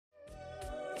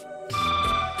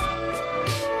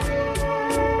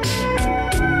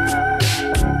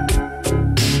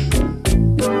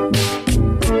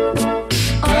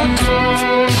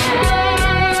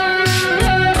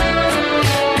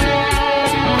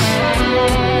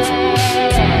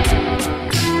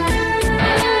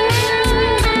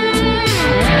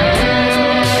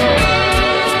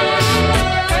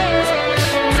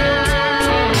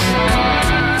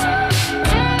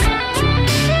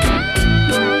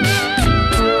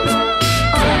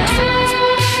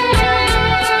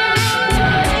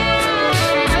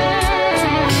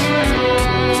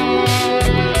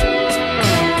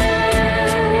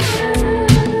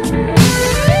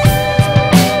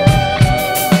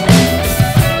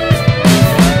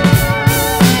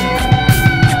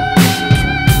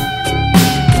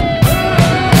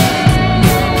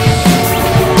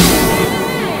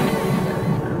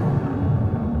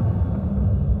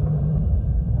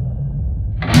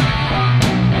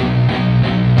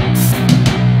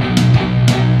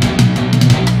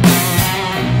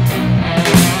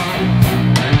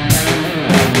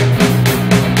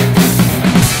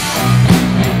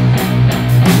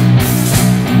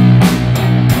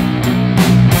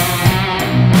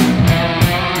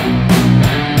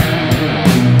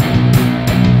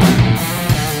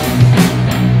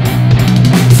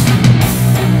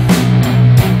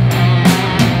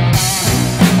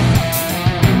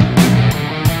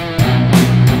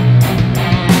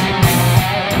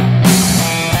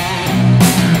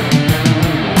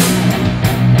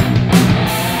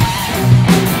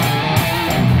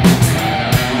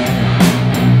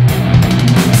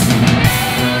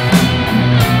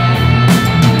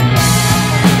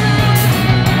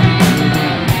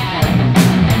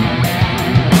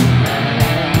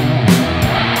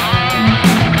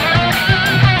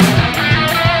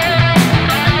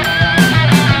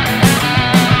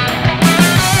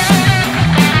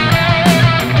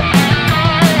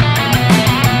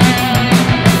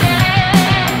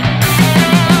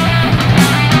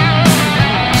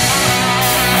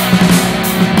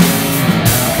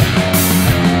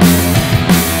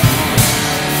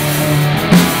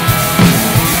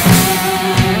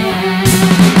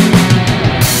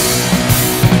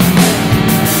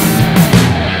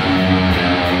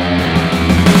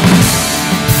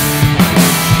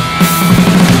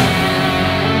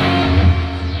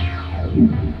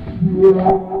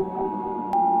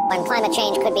When climate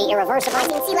change could be irreversible,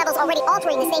 sea levels already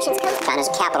altering this nation's coast. China's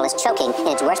capital is choking in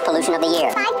its worst pollution of the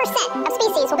year. 5% of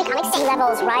species will become extinct. Sea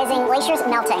levels rising, glaciers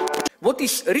melting. What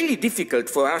is really difficult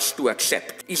for us to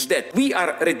accept is that we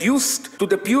are reduced to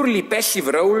the purely passive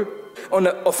role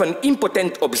of an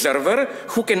impotent observer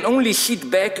who can only sit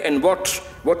back and watch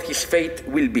what his fate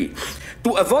will be.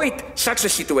 To avoid such a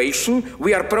situation,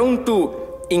 we are prone to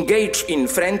engage in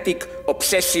frantic,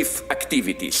 obsessive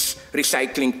activities,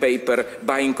 recycling paper,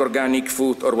 buying organic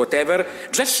food or whatever,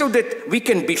 just so that we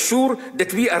can be sure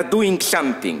that we are doing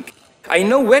something. I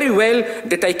know very well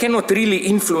that I cannot really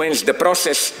influence the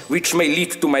process which may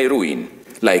lead to my ruin,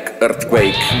 like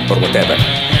earthquake or whatever.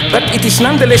 But it is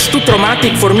nonetheless too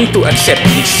traumatic for me to accept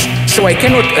this, so I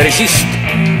cannot resist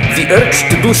the urge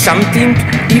to do something,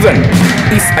 even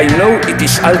if I know it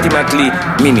is ultimately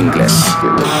meaningless.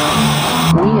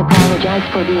 We apologize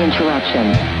for the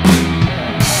interruption.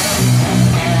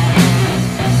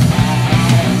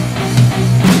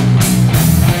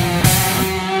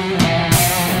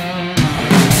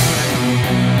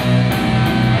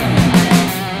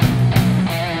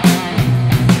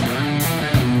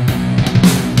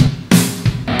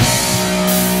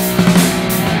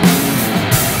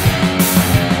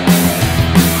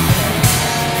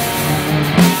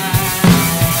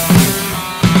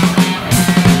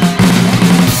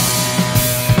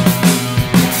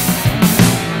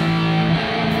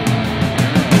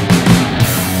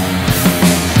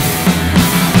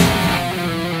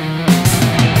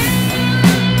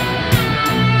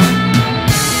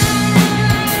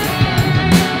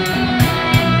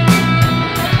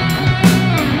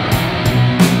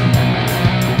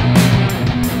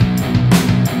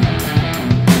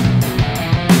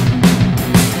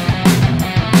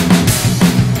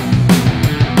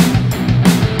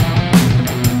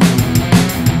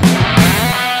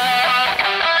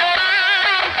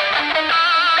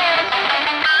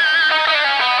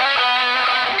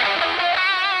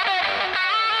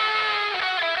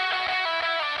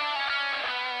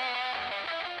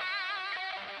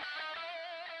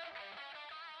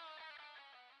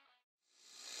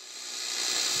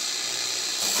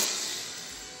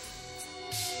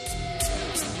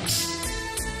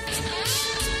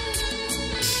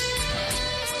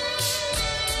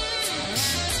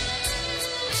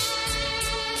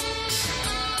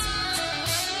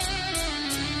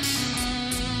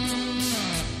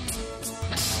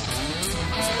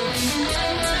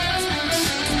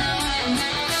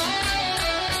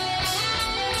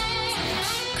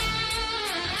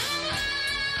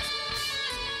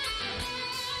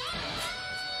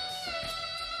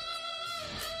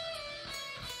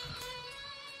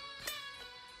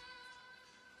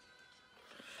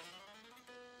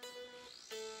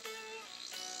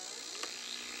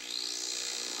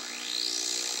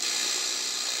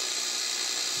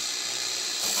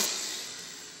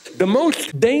 The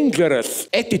most dangerous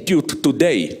attitude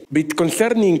today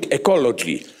concerning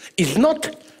ecology is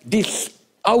not this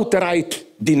outright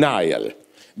denial,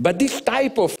 but this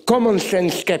type of common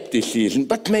sense skepticism.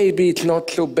 But maybe it's not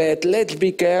so bad, let's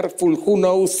be careful, who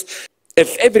knows?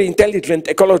 As every intelligent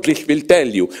ecologist will tell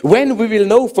you, when we will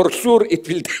know for sure, it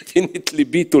will definitely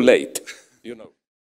be too late. You know.